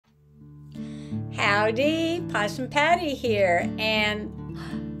Howdy, Possum Patty here, and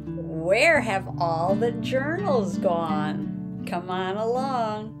where have all the journals gone? Come on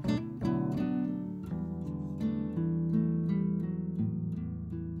along.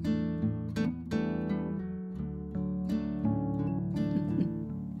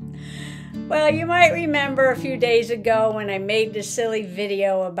 Well, you might remember a few days ago when I made the silly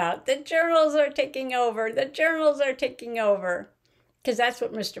video about the journals are taking over, the journals are taking over. Because that's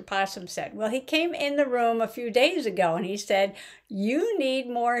what Mr. Possum said. Well, he came in the room a few days ago and he said, you need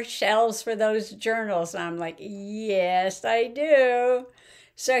more shelves for those journals. And I'm like, yes, I do.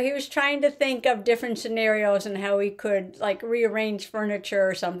 So he was trying to think of different scenarios and how we could like rearrange furniture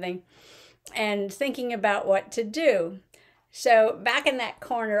or something and thinking about what to do. So back in that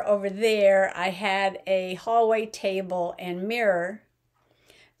corner over there, I had a hallway table and mirror.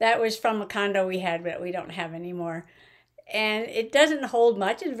 That was from a condo we had, but we don't have anymore. And it doesn't hold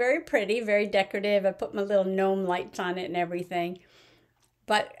much. It's very pretty, very decorative. I put my little gnome lights on it and everything.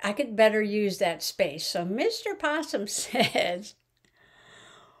 But I could better use that space. So Mr. Possum says,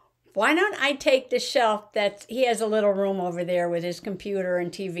 why don't I take the shelf that he has a little room over there with his computer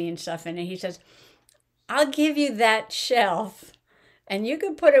and TV and stuff in it. He says, I'll give you that shelf and you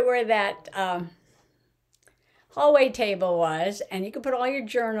can put it where that hallway table was, and you could put all your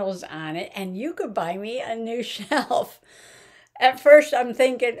journals on it, and you could buy me a new shelf. At first, I'm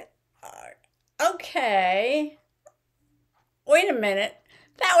thinking, okay, wait a minute.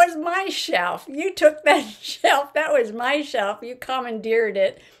 That was my shelf. You took that shelf. That was my shelf. You commandeered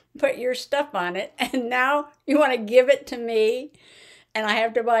it, put your stuff on it, and now you want to give it to me, and I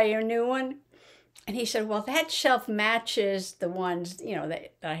have to buy you a new one? And he said, well, that shelf matches the ones, you know,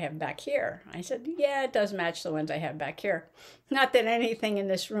 that I have back here. I said, yeah, it does match the ones I have back here. Not that anything in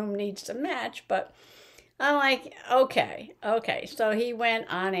this room needs to match, but I'm like, okay. So he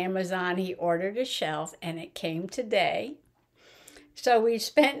went on Amazon, he ordered a shelf, and it came today. So we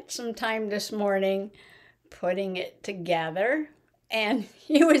spent some time this morning putting it together. And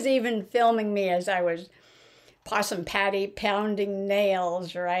he was even filming me as I was Possum Patty pounding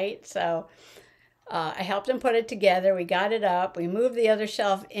nails, right? So I helped him put it together. We got it up. We moved the other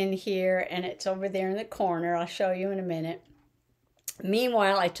shelf in here, and it's over there in the corner. I'll show you in a minute.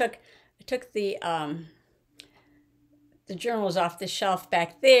 Meanwhile, I took the journals off the shelf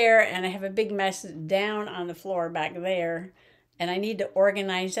back there, and I have a big mess down on the floor back there, and I need to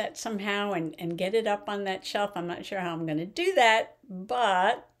organize that somehow and get it up on that shelf. I'm not sure how I'm going to do that,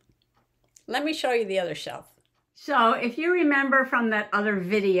 but let me show you the other shelf. So if you remember from that other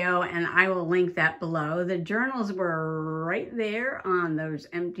video, and I will link that below, the journals were right there on those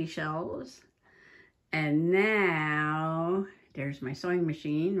empty shelves. And now there's my sewing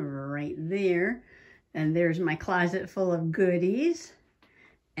machine right there. And there's my closet full of goodies.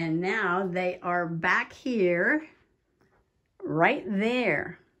 And now they are back here, right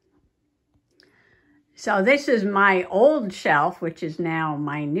there. So this is my old shelf, which is now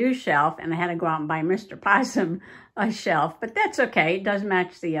my new shelf, and I had to go out and buy Mr. Possum a shelf, but that's okay. It does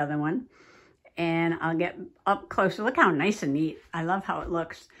match the other one. And I'll get up closer. Look how nice and neat. I love how it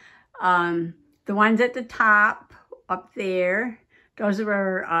looks. The ones at the top, up there, those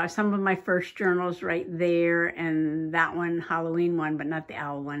were some of my first journals right there, and that one, Halloween one, but not the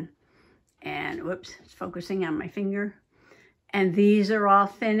owl one. And whoops, it's focusing on my finger. And these are all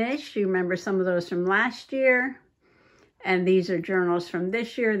finished. You remember some of those from last year. And these are journals from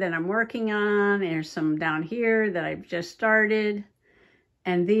this year that I'm working on. There's some down here that I've just started.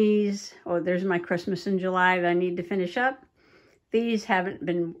 And these, oh, there's my Christmas in July that I need to finish up. These haven't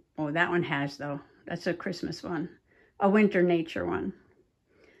been, oh, that one has though. That's a Christmas one. A winter nature one.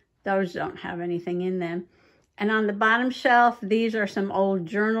 Those don't have anything in them. And on the bottom shelf, these are some old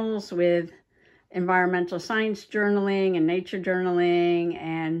journals with environmental science journaling and nature journaling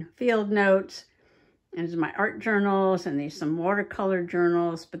and field notes. And there's my art journals, and these some watercolor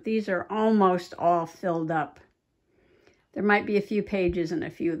journals, but these are almost all filled up. There might be a few pages in a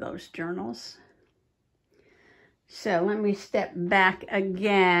few of those journals. So let me step back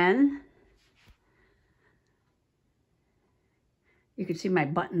again. You can see my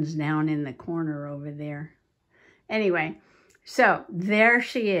buttons down in the corner over there. Anyway, so there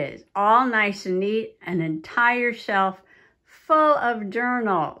she is, all nice and neat, an entire shelf full of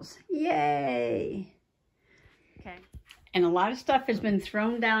journals. Yay! Okay. And a lot of stuff has been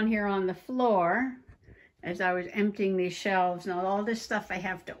thrown down here on the floor as I was emptying these shelves. Now all this stuff I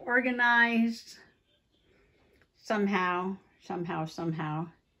have to organize somehow.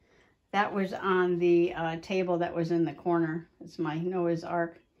 That was on the table that was in the corner. It's my Noah's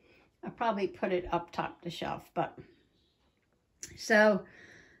Ark. I probably put it up top the shelf, but so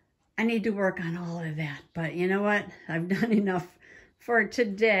I need to work on all of that. But you know what? I've done enough for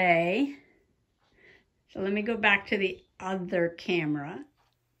today. So let me go back to the other camera.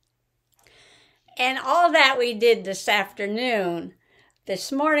 And all that we did this afternoon.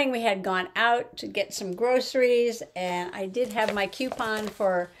 This morning we had gone out to get some groceries, and I did have my coupon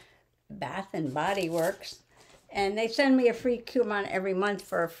for Bath and Body Works. And they send me a free coupon every month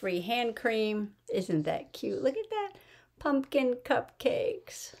for a free hand cream. Isn't that cute? Look at that. Pumpkin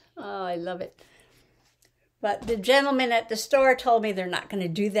cupcakes. Oh, I love it. But the gentleman at the store told me they're not going to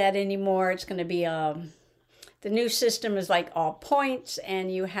do that anymore. It's going to be, the new system is like all points,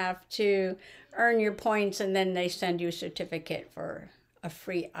 and you have to earn your points, and then they send you a certificate for a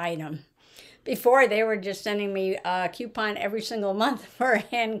free item. Before, they were just sending me a coupon every single month for a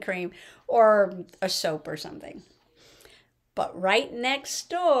hand cream or a soap or something. But right next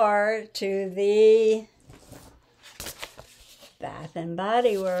door to the Bath and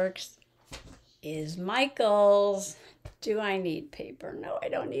Body Works is Michael's. Do I need paper? No, I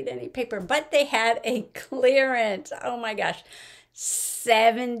don't need any paper. But they had a clearance. Oh my gosh.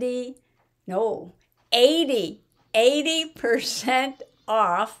 80%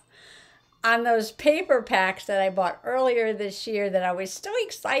 off on those paper packs that I bought earlier this year that I was so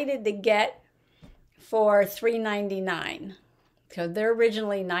excited to get for $3.99. So they're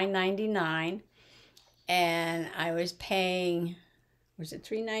originally $9.99, and I was paying, was it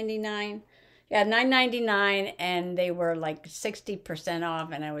 $3.99? Yeah, $9.99, and they were like 60%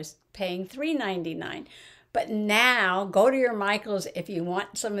 off, and I was paying $3.99. But now, go to your Michael's if you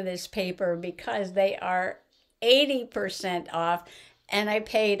want some of this paper, because they are 80% off, and I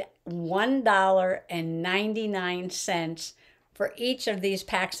paid $1.99 for each of these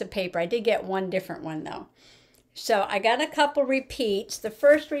packs of paper. I did get one different one, though. So I got a couple repeats. The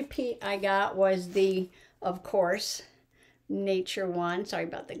first repeat I got was the, of course, Nature one. Sorry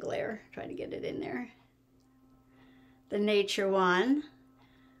about the glare. Try to get it in there. The Nature one.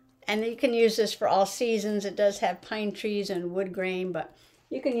 And you can use this for all seasons. It does have pine trees and wood grain, but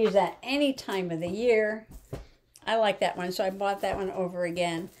you can use that any time of the year. I like that one, so I bought that one over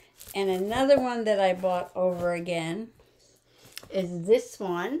again. And another one that I bought over again is this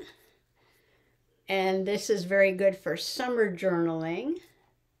one. And this is very good for summer journaling.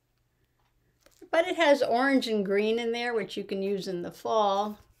 But it has orange and green in there, which you can use in the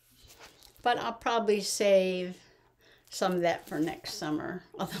fall. But I'll probably save some of that for next summer.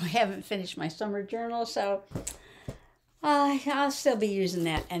 Although I haven't finished my summer journal, so I'll still be using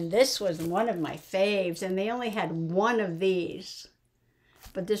that. And this was one of my faves, and they only had one of these.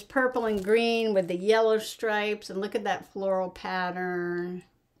 But this purple and green with the yellow stripes, and look at that floral pattern.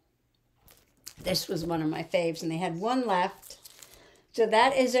 This was one of my faves, and they had one left. So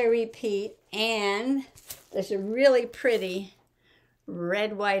that is a repeat, and there's a really pretty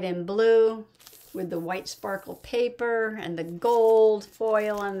red, white, and blue with the white sparkle paper and the gold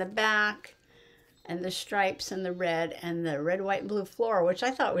foil on the back and the stripes and the red, white, and blue floral, which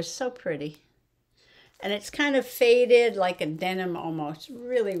I thought was so pretty. And it's kind of faded like a denim almost.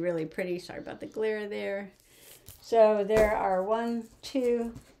 Really, really pretty. Sorry about the glare there. So there are 1,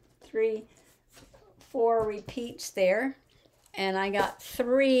 2, 3, 4 repeats there. And I got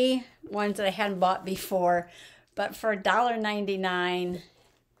 3 ones that I hadn't bought before. But for $1.99,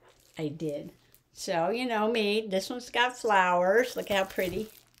 I did. So, you know me. This one's got flowers. Look how pretty.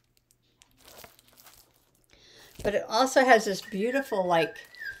 But it also has this beautiful, like,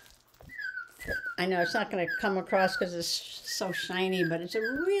 I know it's not going to come across because it's so shiny, but it's a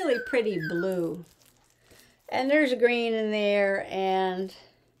really pretty blue. And there's green in there, and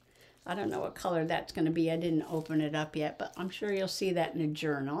I don't know what color that's going to be. I didn't open it up yet, but I'm sure you'll see that in a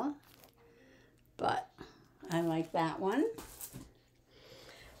journal. But I like that one.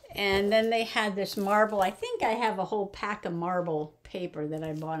 And then they had this marble. I think I have a whole pack of marble paper that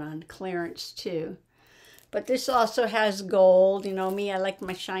I bought on clearance too. But this also has gold. You know me, I like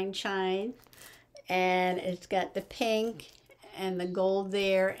my shine shine. And it's got the pink and the gold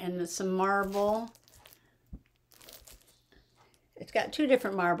there and some marble. It's got 2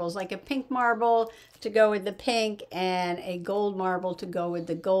 different marbles, like a pink marble to go with the pink and a gold marble to go with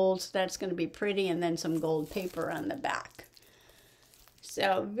the gold. So that's going to be pretty, and then some gold paper on the back.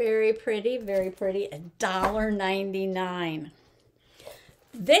 So very pretty, very pretty. $1.99.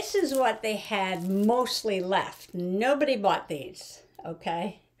 This is what they had mostly left. Nobody bought these,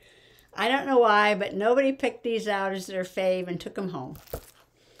 okay? I don't know why, but nobody picked these out as their fave and took them home.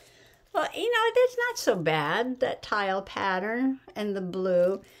 Well, you know, that's not so bad, that tile pattern and the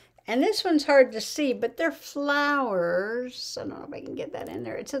blue. And this one's hard to see, but they're flowers. I don't know if I can get that in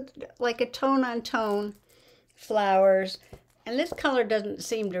there. It's like a tone-on-tone flowers. And this color doesn't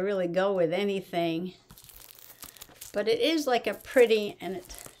seem to really go with anything. But it is like a pretty, and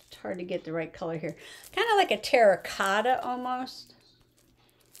it's hard to get the right color here. Kind of like a terracotta almost.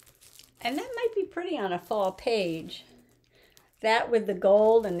 And that might be pretty on a fall page. That with the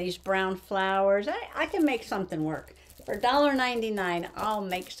gold and these brown flowers. I can make something work. For $1.99, I'll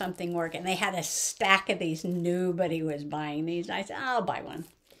make something work. And they had a stack of these. Nobody was buying these. I said, I'll buy one.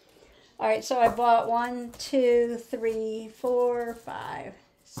 All right, so I bought 1, 2, 3, 4, 5,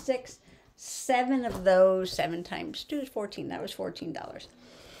 6, 7 of those. 7 times 2 is 14. That was $14.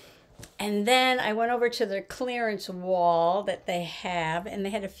 And then I went over to their clearance wall that they have, and they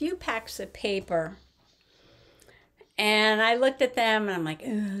had a few packs of paper. And I looked at them, and I'm like, I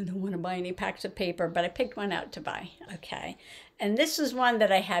don't want to buy any packs of paper, but I picked one out to buy. Okay. And this is one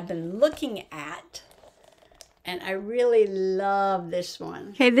that I had been looking at, and I really love this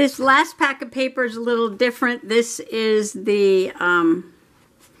one. Okay, this last pack of paper is a little different. This is the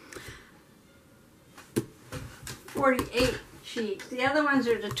 48 sheets. The other ones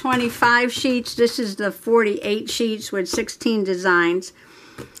are the 25 sheets. This is the 48 sheets with 16 designs.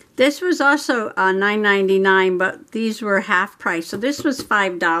 This was also $9.99, but these were half price. So this was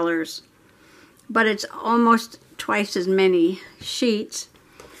 $5, but it's almost twice as many sheets.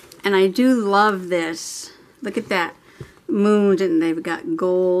 And I do love this. Look at that. Moons, and they've got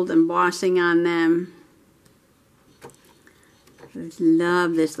gold embossing on them. I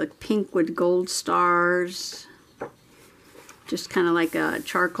love this. Look, pink with gold stars. Just kind of like a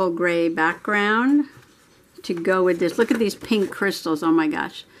charcoal gray background to go with this. Look at these pink crystals. Oh my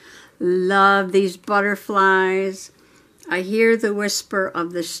gosh. Love these butterflies. I hear the whisper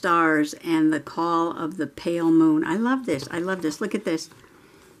of the stars and the call of the pale moon. I love this. I love this. Look at this.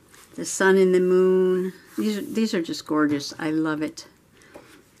 The sun and the moon. These are just gorgeous. I love it.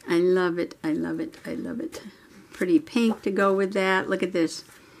 I love it. I love it. I love it. Pretty pink to go with that. Look at this.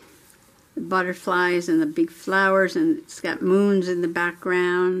 The butterflies and the big flowers, and it's got moons in the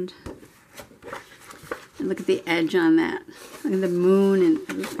background. And look at the edge on that. Look at the moon, and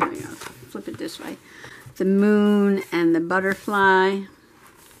there we go. Flip it this way. The moon and the butterfly.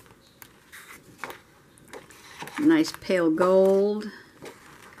 Nice pale gold.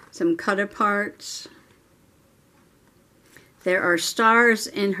 Some cut aparts. There are stars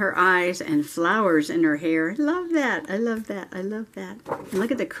in her eyes and flowers in her hair. I love that. I love that. I love that. And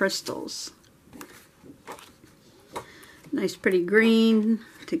look at the crystals. Nice pretty green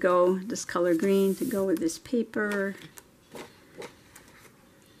to go, this color green to go with this paper.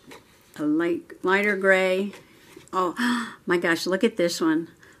 A lighter gray. Oh my gosh, look at this one.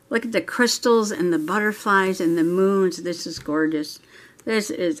 Look at the crystals and the butterflies and the moons. This is gorgeous. This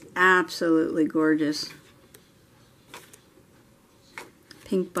is absolutely gorgeous.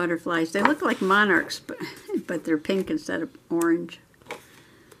 Pink butterflies. They look like monarchs, but they're pink instead of orange.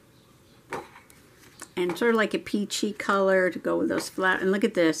 And sort of like a peachy color to go with those flowers. And look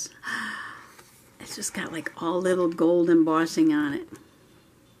at this. It's just got like all little gold embossing on it.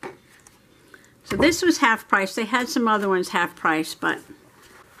 So this was half price. They had some other ones half price, but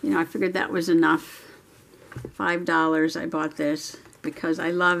you know, I figured that was enough. $5 I bought this because I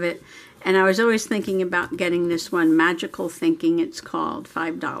love it. And I was always thinking about getting this one, Magical Thinking it's called,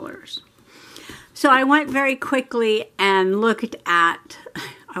 $5. So I went very quickly and looked at,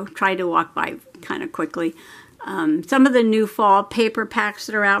 I'll try to walk by kind of quickly, some of the new fall paper packs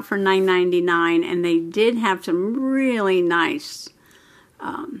that are out for $9.99, and they did have some really nice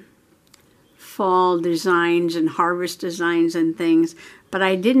fall designs and harvest designs and things, but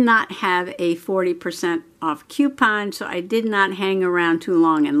I did not have a 40% off coupon, so I did not hang around too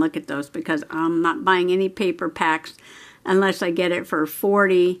long and look at those because I'm not buying any paper packs unless I get it for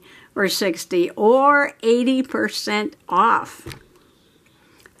 40 or 60 or 80% off.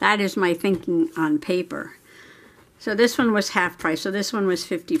 That is my thinking on paper. So this one was half price, so this one was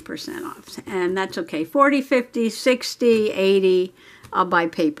 50% off, and that's okay. 40, 50, 60, 80, I'll buy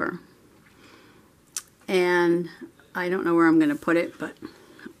paper. And I don't know where I'm going to put it, but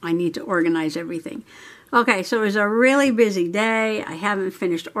I need to organize everything. Okay, so it was a really busy day. I haven't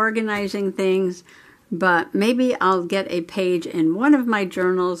finished organizing things, but maybe I'll get a page in one of my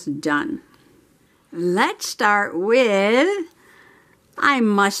journals done. Let's start with, I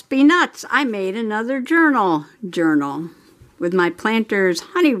must be nuts. I made another journal with my Planters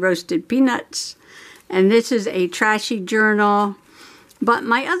honey roasted peanuts. And this is a trashy journal. But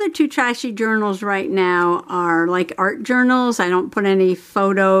my other two trashy journals right now are like art journals. I don't put any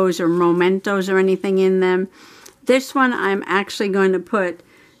photos or mementos or anything in them. This one I'm actually going to put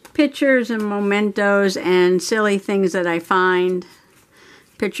pictures and mementos and silly things that I find.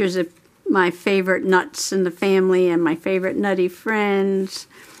 Pictures of my favorite nuts in the family and my favorite nutty friends.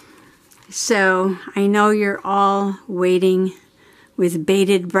 So I know you're all waiting with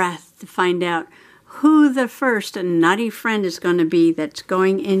bated breath to find out who the first nutty friend is going to be that's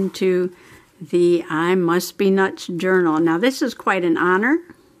going into the I Must Be Nuts journal. Now this is quite an honor.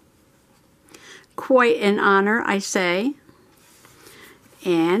 Quite an honor, I say.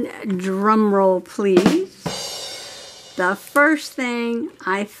 And drum roll, please. The first thing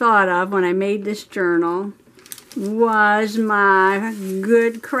I thought of when I made this journal was my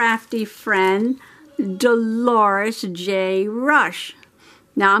good crafty friend, Dolores J. Rush.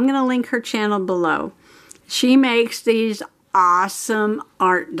 Now I'm going to link her channel below. She makes these awesome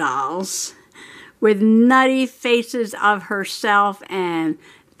art dolls with nutty faces of herself, and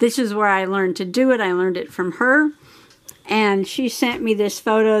this is where I learned to do it. I learned it from her, and she sent me this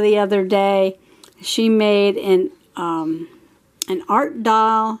photo the other day. She made an art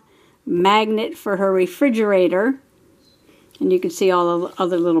doll magnet for her refrigerator, and you can see all the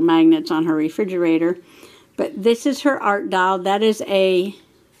other little magnets on her refrigerator. But this is her art doll. That is a,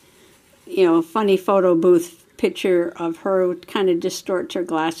 you know, funny photo booth picture of her. It kind of distorts her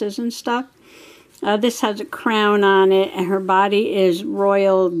glasses and stuff. This has a crown on it, and her body is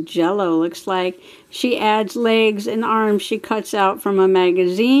royal jello, looks like. She adds legs and arms she cuts out from a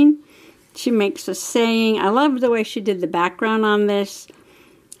magazine. She makes a saying. I love the way she did the background on this.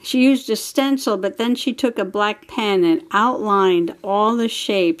 She used a stencil, but then she took a black pen and outlined all the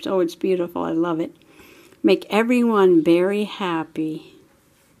shapes. Oh, it's beautiful. I love it. Make everyone very happy.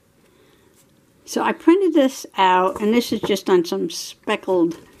 So I printed this out, and this is just on some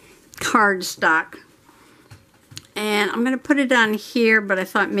speckled cardstock. And I'm going to put it on here, but I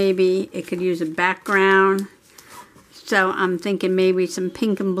thought maybe it could use a background. So I'm thinking maybe some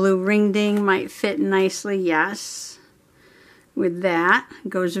pink and blue ring ding might fit nicely. Yes. With that.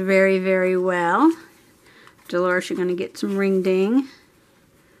 Goes very, very well. Dolores, you're going to get some ring ding.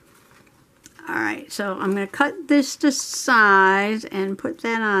 Alright, so I'm going to cut this to size and put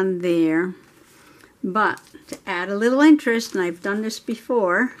that on there. But to add a little interest, and I've done this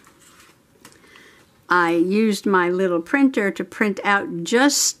before, I used my little printer to print out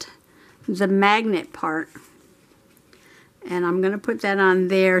just the magnet part. And I'm going to put that on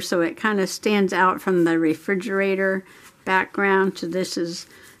there so it kind of stands out from the refrigerator background. So this is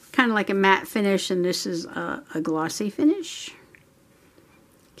kind of like a matte finish, and this is a glossy finish.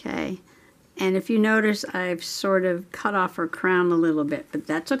 Okay. And if you notice, I've sort of cut off her crown a little bit, but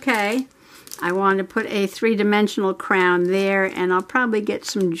that's okay. I want to put a three-dimensional crown there, and I'll probably get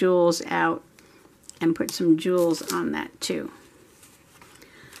some jewels out and put some jewels on that too.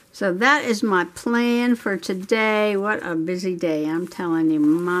 So that is my plan for today. What a busy day, I'm telling you,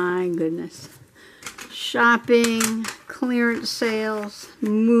 my goodness. Shopping, clearance sales,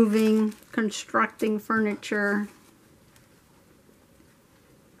 moving, constructing furniture.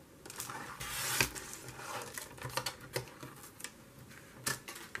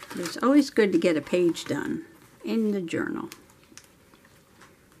 It's always good to get a page done in the journal.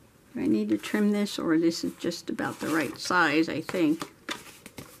 Do I need to trim this, or this is just about the right size, I think.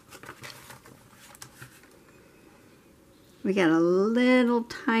 We got a little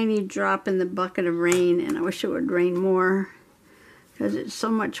tiny drop in the bucket of rain, and I wish it would rain more because it's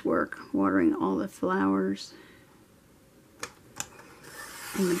so much work watering all the flowers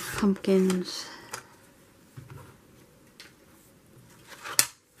and the pumpkins.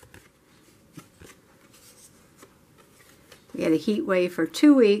 We had a heat wave for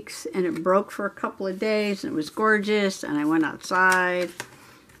 2 weeks, and it broke for a couple of days, and it was gorgeous, and I went outside,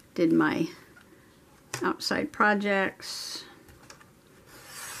 did my outside projects.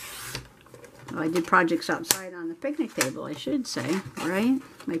 Well, I did projects outside on the picnic table, I should say, right?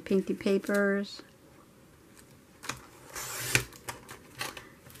 My pinky papers.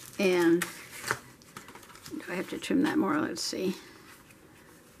 And do I have to trim that more? Let's see.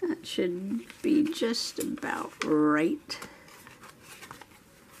 That should be just about right.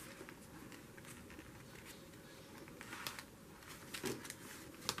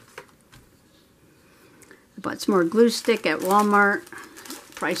 I bought some more glue stick at Walmart.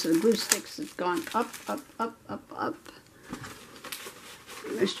 The price of the glue sticks has gone up, up, up, up, up.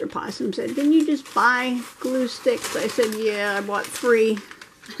 Mr. Possum said, "Didn't you just buy glue sticks?" I said, "Yeah, I bought 3.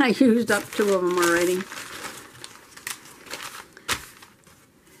 I used up 2 of them already."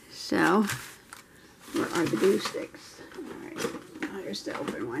 So, where are the glue sticks? Alright, now here's the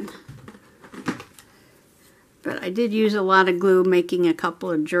open one. But I did use a lot of glue making a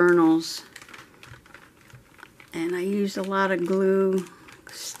couple of journals. And I used a lot of glue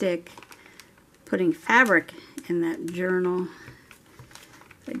stick putting fabric in that journal.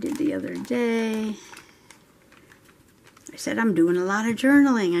 I did the other day. I said I'm doing a lot of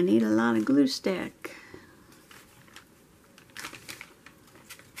journaling. I need a lot of glue stick.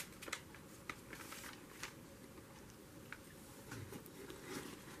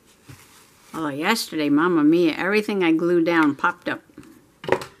 Oh, yesterday, Mamma Mia, everything I glued down popped up.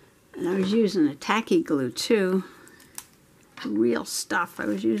 And I was using a tacky glue too. Real stuff. I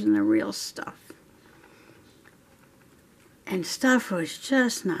was using the real stuff. And stuff was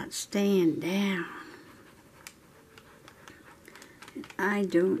just not staying down. And I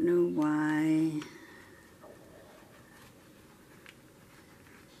don't know why.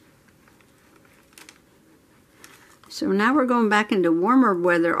 So now we're going back into warmer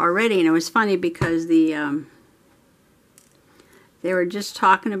weather already, and it was funny because they were just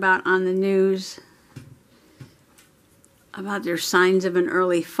talking about on the news about their signs of an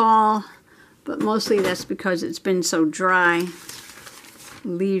early fall, but mostly that's because it's been so dry.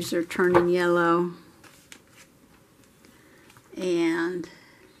 Leaves are turning yellow, and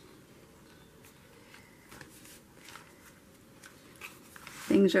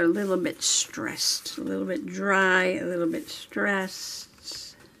things are a little bit stressed, a little bit dry, a little bit stressed.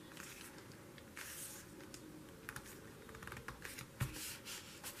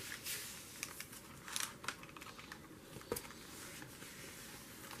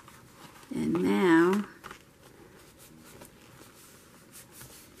 And now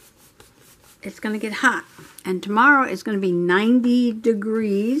it's going to get hot. And tomorrow it's going to be 90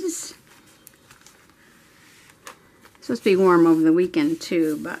 degrees. It's supposed to be warm over the weekend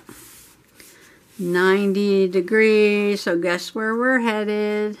too, but 90 degrees. So guess where we're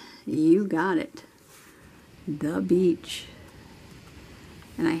headed? You got it. The beach.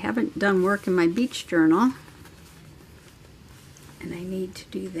 And I haven't done work in my beach journal. And I need to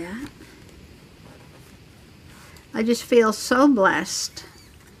do that. I just feel so blessed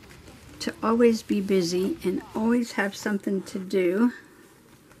to always be busy and always have something to do.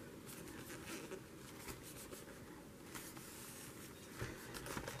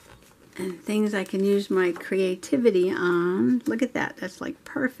 And things I can use my creativity on. Look at that. That's like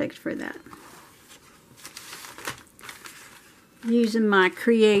perfect for that. Using my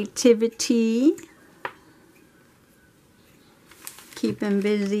creativity. Keeping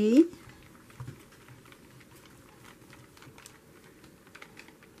busy.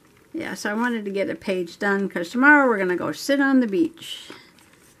 Yeah, so I wanted to get a page done because tomorrow we're going to go sit on the beach.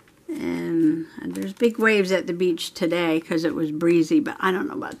 And there's big waves at the beach today because it was breezy, but I don't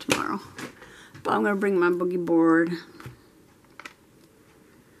know about tomorrow. But I'm going to bring my boogie board.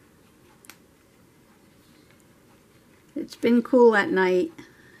 It's been cool at night.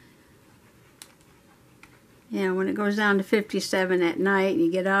 Yeah, when it goes down to 57 at night,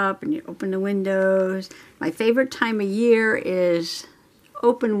 you get up and you open the windows. My favorite time of year is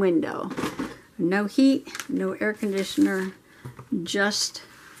open window. No heat, no air conditioner, just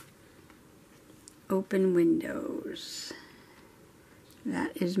open windows.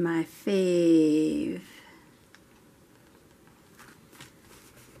 That is my fave.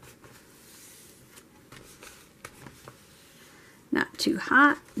 Not too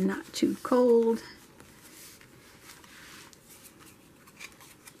hot, not too cold.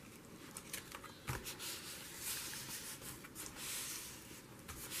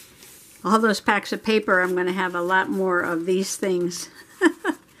 All those packs of paper, I'm going to have a lot more of these things.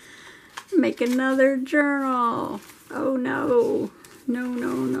 Make another journal. Oh no. No,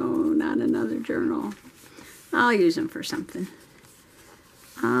 no, no, not another journal. I'll use them for something.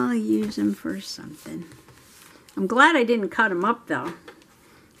 I'll use them for something. I'm glad I didn't cut them up though,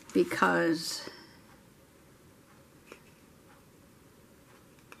 because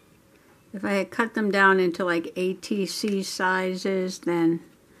if I had cut them down into like ATC sizes, then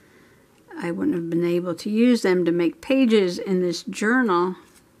I wouldn't have been able to use them to make pages in this journal.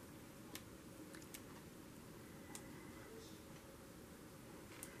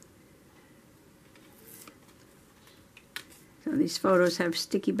 So these photos have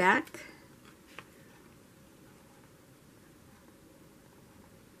sticky back.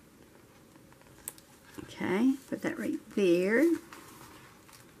 Okay, put that right there.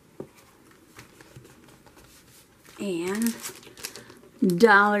 And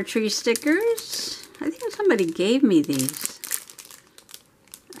Dollar Tree stickers. I think somebody gave me these.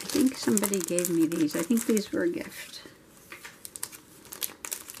 I think somebody gave me these. I think these were a gift.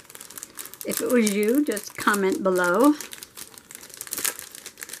 If it was you, just comment below.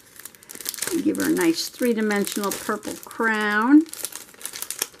 Give her a nice three-dimensional purple crown.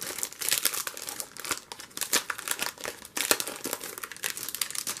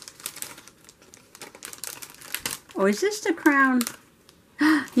 Oh, is this the crown?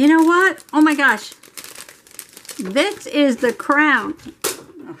 You know what? Oh my gosh. This is the crown.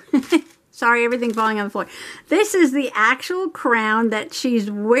 Sorry, everything falling on the floor. This is the actual crown that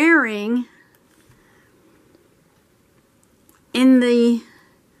she's wearing in the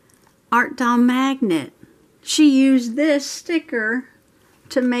art doll magnet. She used this sticker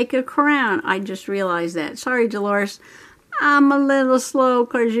to make a crown. I just realized that. Sorry, Dolores. I'm a little slow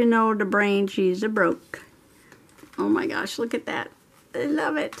because you know the brain she's a broke. Oh my gosh, look at that. I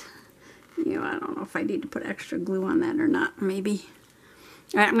love it. You know, I don't know if I need to put extra glue on that or not. Maybe.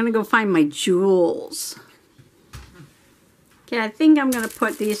 All right, I'm going to go find my jewels. Okay, I think I'm going to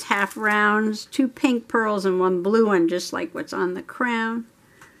put these half rounds, 2 pink pearls and 1 blue one, just like what's on the crown.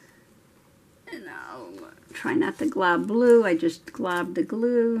 And I'll try not to glob blue. I just globbed the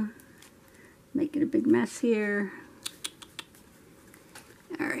glue. Make it a big mess here.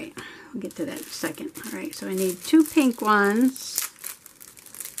 All right, we'll get to that in a second. All right, so I need 2 pink ones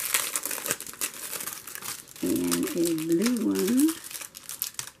and a blue one.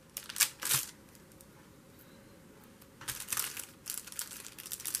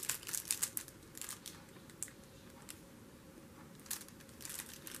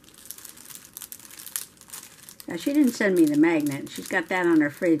 Now, she didn't send me the magnet. She's got that on her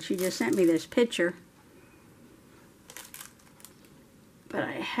fridge. She just sent me this picture. But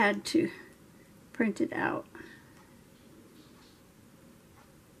I had to print it out.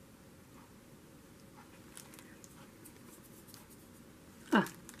 Oh.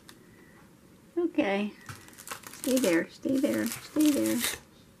 Okay. Stay there, stay there, stay there.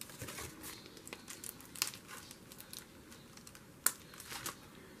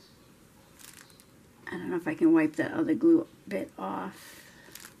 I don't know if I can wipe that other glue bit off.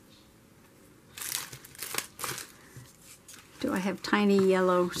 Do I have tiny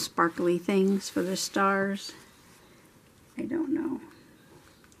yellow sparkly things for the stars? I don't know.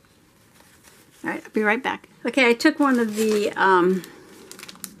 All right, I'll be right back. Okay, I took one of the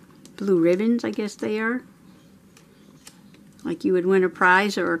blue ribbons, I guess they are. Like you would win a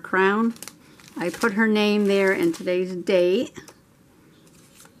prize or a crown. I put her name there and today's date.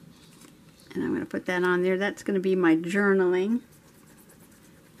 And I'm going to put that on there. That's going to be my journaling.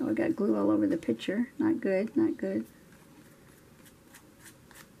 Oh, I got glue all over the picture. Not good, not good.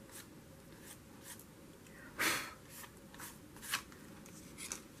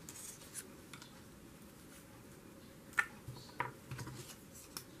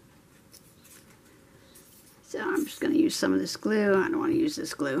 So I'm just going to use some of this glue. I don't want to use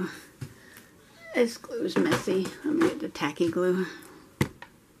this glue. This glue is messy. I'm going to get the tacky glue.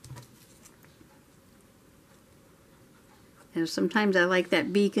 You know, sometimes I like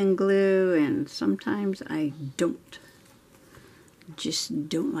that beacon glue and sometimes I don't. Just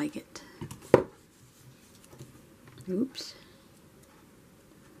don't like it. Oops.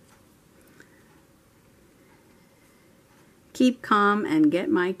 Keep calm and get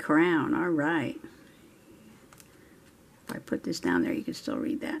my crown. All right. If I put this down there, you can still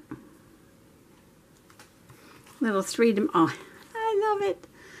read that. Little 3D. Oh, I love it.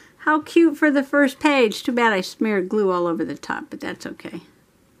 How cute for the first page. Too bad I smeared glue all over the top, but that's okay.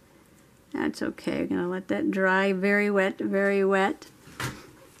 That's okay. I'm going to let that dry. Very wet, very wet.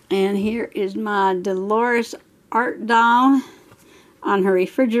 And here is my Dolores art doll on her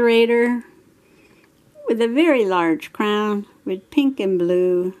refrigerator with a very large crown with pink and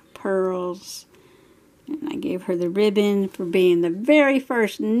blue pearls. And I gave her the ribbon for being the very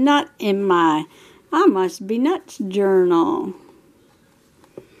first nut in my I Must Be Nuts journal.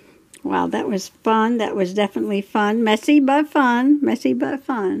 Wow, that was fun. That was definitely fun. Messy but fun. Messy but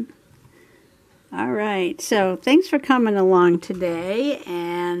fun. All right. So thanks for coming along today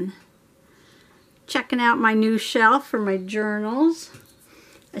and checking out my new shelf for my journals.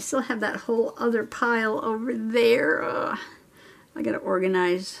 I still have that whole other pile over there. I got to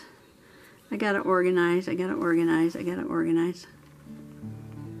organize. I got to organize. I got to organize. I got to organize.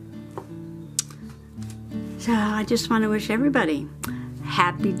 So I just want to wish everybody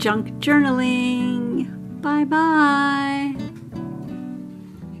happy junk journaling. Bye-bye.